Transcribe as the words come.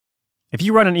If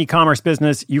you run an e-commerce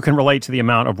business, you can relate to the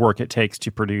amount of work it takes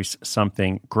to produce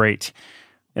something great.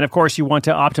 And of course, you want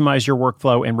to optimize your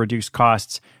workflow and reduce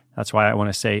costs. That's why I want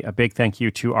to say a big thank you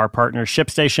to our partner,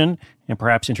 ShipStation, and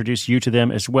perhaps introduce you to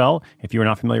them as well. If you're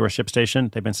not familiar with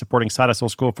ShipStation, they've been supporting Side Hustle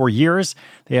School for years.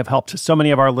 They have helped so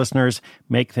many of our listeners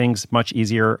make things much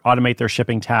easier, automate their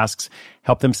shipping tasks,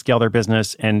 help them scale their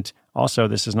business, and also,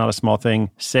 this is not a small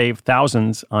thing, save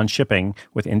thousands on shipping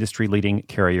with industry-leading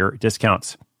carrier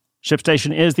discounts.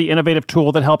 ShipStation is the innovative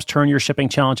tool that helps turn your shipping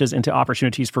challenges into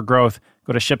opportunities for growth.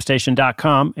 Go to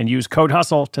ShipStation.com and use code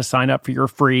HUSTLE to sign up for your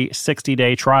free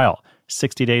 60-day trial.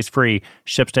 60 days free.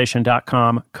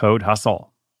 ShipStation.com, code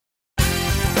HUSTLE.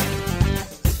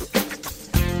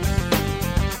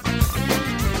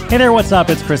 Hey there, what's up?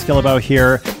 It's Chris Guillebeau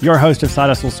here, your host of Side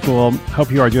Hustle School.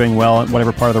 Hope you are doing well in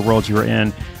whatever part of the world you are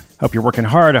in. Hope you're working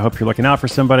hard. I hope you're looking out for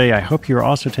somebody. I hope you're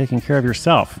also taking care of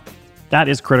yourself. That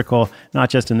is critical, not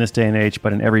just in this day and age,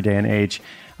 but in every day and age.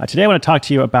 Today, I want to talk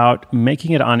to you about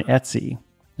making it on Etsy.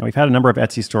 Now, we've had a number of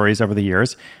Etsy stories over the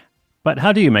years, but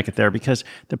how do you make it there? Because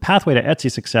the pathway to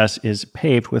Etsy success is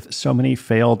paved with so many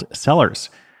failed sellers.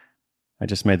 I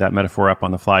just made that metaphor up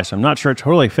on the fly, so I'm not sure it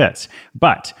totally fits.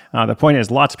 But the point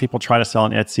is, lots of people try to sell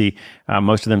on Etsy.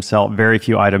 Most of them sell very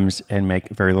few items and make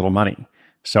very little money.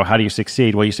 So how do you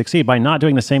succeed? Well, you succeed by not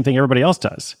doing the same thing everybody else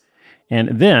does. And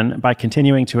then by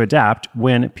continuing to adapt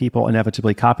when people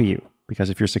inevitably copy you. Because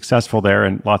if you're successful there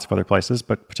and lots of other places,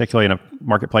 but particularly in a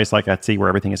marketplace like Etsy where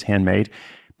everything is handmade,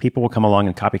 people will come along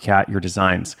and copycat your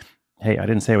designs. Hey, I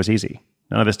didn't say it was easy.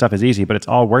 None of this stuff is easy, but it's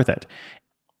all worth it.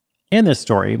 In this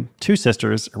story, two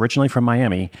sisters, originally from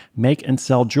Miami, make and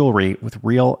sell jewelry with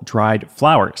real dried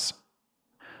flowers.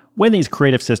 When these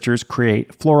creative sisters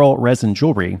create floral resin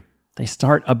jewelry, they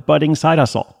start a budding side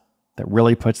hustle that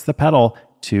really puts the pedal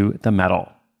to the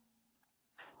metal.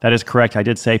 That is correct. I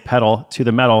did say pedal to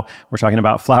the metal. We're talking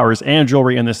about flowers and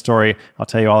jewelry in this story. I'll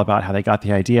tell you all about how they got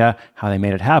the idea, how they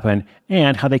made it happen,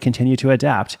 and how they continue to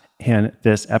adapt in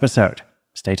this episode.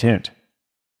 Stay tuned.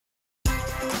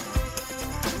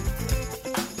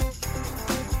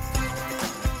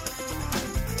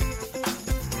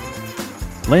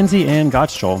 Lindsay Ann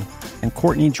Gottschall and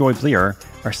Courtney Joy Bleer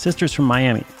are sisters from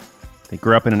Miami. They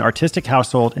grew up in an artistic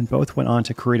household and both went on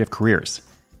to creative careers.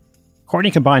 Courtney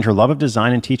combined her love of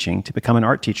design and teaching to become an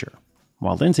art teacher,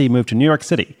 while Lindsay moved to New York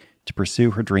City to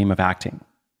pursue her dream of acting.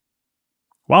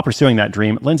 While pursuing that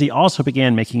dream, Lindsay also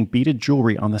began making beaded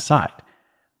jewelry on the side.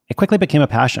 It quickly became a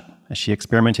passion as she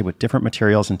experimented with different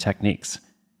materials and techniques.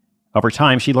 Over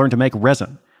time, she learned to make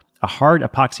resin, a hard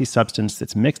epoxy substance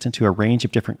that's mixed into a range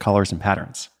of different colors and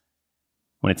patterns.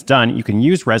 When it's done, you can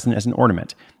use resin as an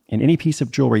ornament in any piece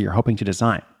of jewelry you're hoping to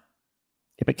design.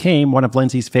 It became one of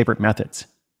Lindsay's favorite methods,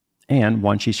 and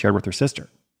one she shared with her sister.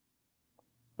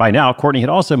 By now, Courtney had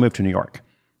also moved to New York,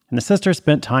 and the sisters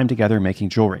spent time together making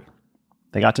jewelry.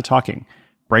 They got to talking,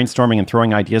 brainstorming and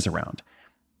throwing ideas around.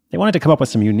 They wanted to come up with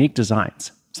some unique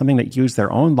designs, something that used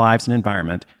their own lives and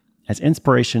environment as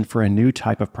inspiration for a new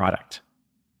type of product.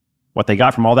 What they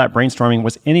got from all that brainstorming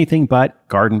was anything but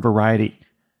garden variety.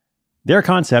 Their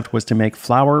concept was to make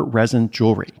flower resin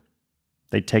jewelry.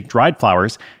 They'd take dried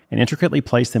flowers and intricately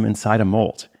place them inside a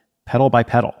mold, petal by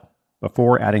petal,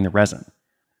 before adding the resin.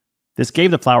 This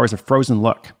gave the flowers a frozen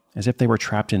look, as if they were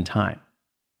trapped in time.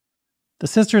 The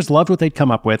sisters loved what they'd come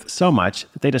up with so much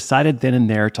that they decided then and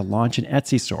there to launch an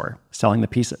Etsy store selling the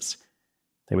pieces.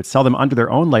 They would sell them under their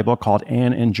own label called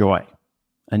Ann and Joy,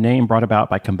 a name brought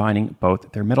about by combining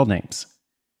both their middle names.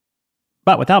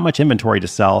 But without much inventory to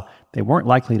sell, they weren't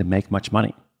likely to make much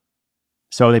money.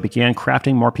 So they began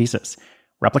crafting more pieces,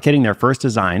 replicating their first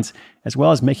designs, as well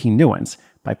as making new ones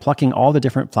by plucking all the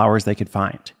different flowers they could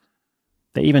find.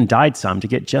 They even dyed some to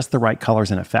get just the right colors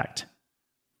and effect.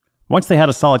 Once they had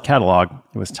a solid catalog,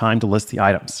 it was time to list the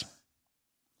items.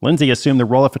 Lindsay assumed the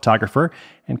role of photographer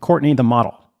and Courtney the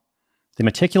model. They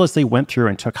meticulously went through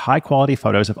and took high-quality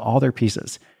photos of all their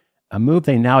pieces, a move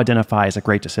they now identify as a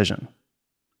great decision.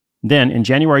 Then, in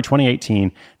January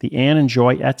 2018, the Ann and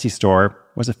Joy Etsy store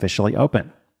was officially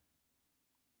open.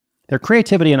 Their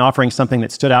creativity in offering something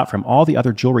that stood out from all the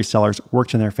other jewelry sellers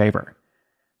worked in their favor.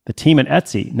 The team at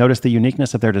Etsy noticed the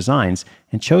uniqueness of their designs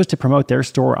and chose to promote their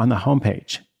store on the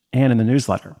homepage and in the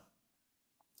newsletter.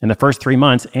 In the first 3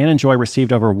 months, Ann and Joy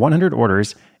received over 100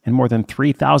 orders and more than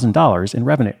 $3,000 in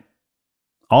revenue.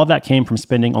 All of that came from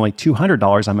spending only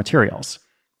 $200 on materials,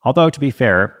 although to be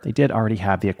fair, they did already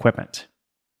have the equipment.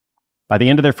 By the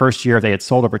end of their first year, they had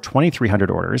sold over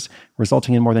 2,300 orders,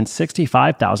 resulting in more than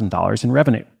 $65,000 in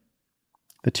revenue.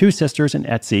 The two sisters and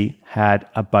Etsy had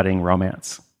a budding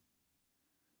romance.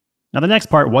 Now, the next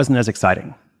part wasn't as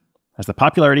exciting. As the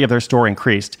popularity of their store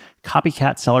increased,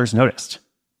 copycat sellers noticed,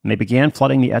 and they began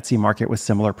flooding the Etsy market with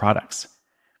similar products.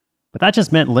 But that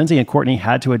just meant Lindsay and Courtney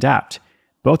had to adapt,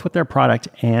 both with their product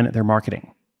and their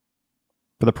marketing.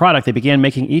 For the product, they began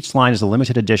making each line as a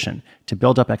limited edition to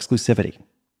build up exclusivity.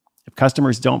 If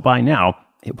customers don't buy now,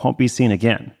 it won't be seen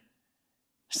again.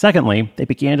 Secondly, they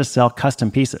began to sell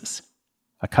custom pieces.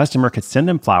 A customer could send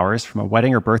them flowers from a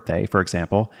wedding or birthday, for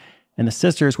example, and the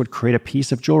sisters would create a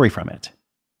piece of jewelry from it.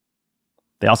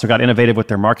 They also got innovative with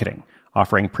their marketing,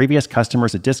 offering previous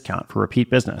customers a discount for repeat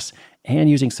business and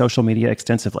using social media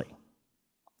extensively.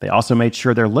 They also made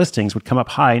sure their listings would come up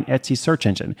high in Etsy's search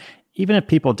engine, even if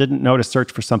people didn't know to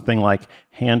search for something like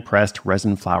hand-pressed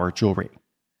resin flower jewelry.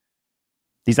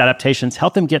 These adaptations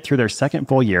helped them get through their second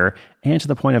full year and to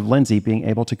the point of Lindsay being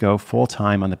able to go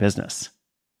full-time on the business.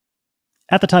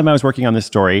 At the time I was working on this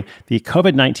story, the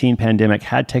COVID-19 pandemic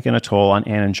had taken a toll on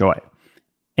Anne and Joy.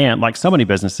 And like so many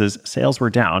businesses, sales were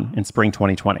down in spring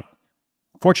 2020.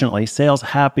 Fortunately, sales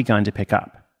have begun to pick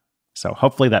up. So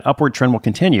hopefully that upward trend will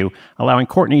continue, allowing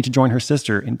Courtney to join her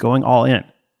sister in going all in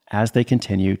as they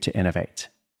continue to innovate.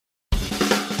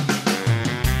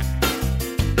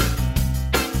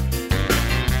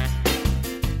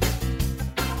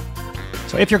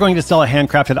 So if you're going to sell a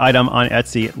handcrafted item on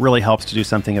Etsy, it really helps to do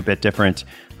something a bit different.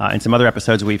 In some other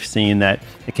episodes, we've seen that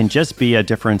it can just be a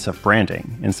difference of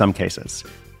branding in some cases.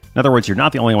 In other words, you're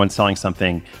not the only one selling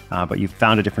something, but you've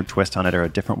found a different twist on it or a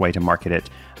different way to market it.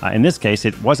 In this case,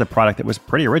 it was a product that was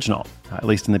pretty original, at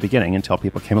least in the beginning, until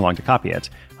people came along to copy it.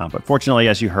 But fortunately,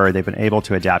 as you heard, they've been able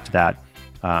to adapt to that,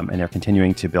 and they're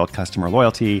continuing to build customer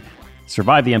loyalty,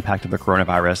 survive the impact of the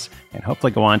coronavirus, and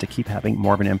hopefully go on to keep having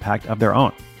more of an impact of their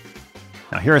own.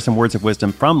 Now, here are some words of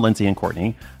wisdom from Lindsay and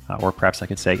Courtney, or perhaps I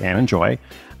could say Anne and Joy.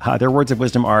 Their words of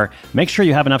wisdom are, make sure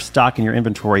you have enough stock in your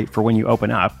inventory for when you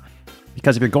open up,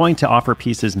 because if you're going to offer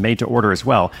pieces made to order as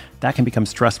well, that can become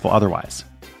stressful otherwise.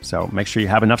 So make sure you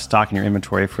have enough stock in your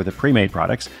inventory for the pre-made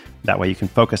products. That way you can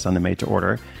focus on the made to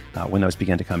order when those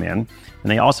begin to come in.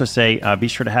 And they also say, be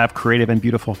sure to have creative and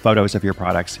beautiful photos of your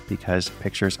products because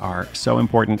pictures are so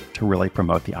important to really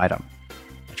promote the item.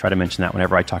 I try to mention that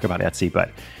whenever I talk about Etsy, but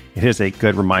it is a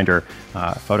good reminder.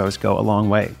 Photos go a long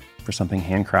way for something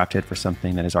handcrafted, for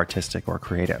something that is artistic or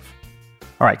creative.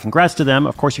 All right, congrats to them.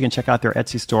 Of course, you can check out their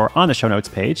Etsy store on the show notes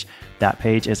page. That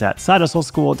page is at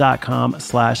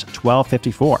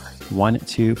sidehustleschool.com/1254,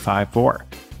 1254.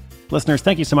 Listeners,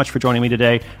 thank you so much for joining me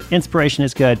today. Inspiration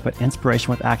is good, but inspiration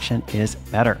with action is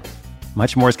better.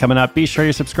 Much more is coming up. Be sure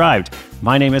you're subscribed.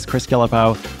 My name is Chris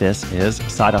Guillebeau. This is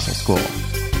Side Hustle School.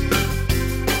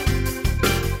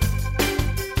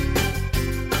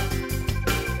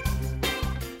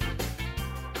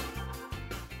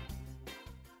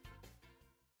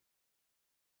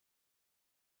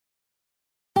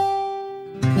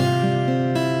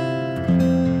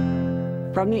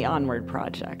 From the Onward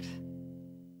Project.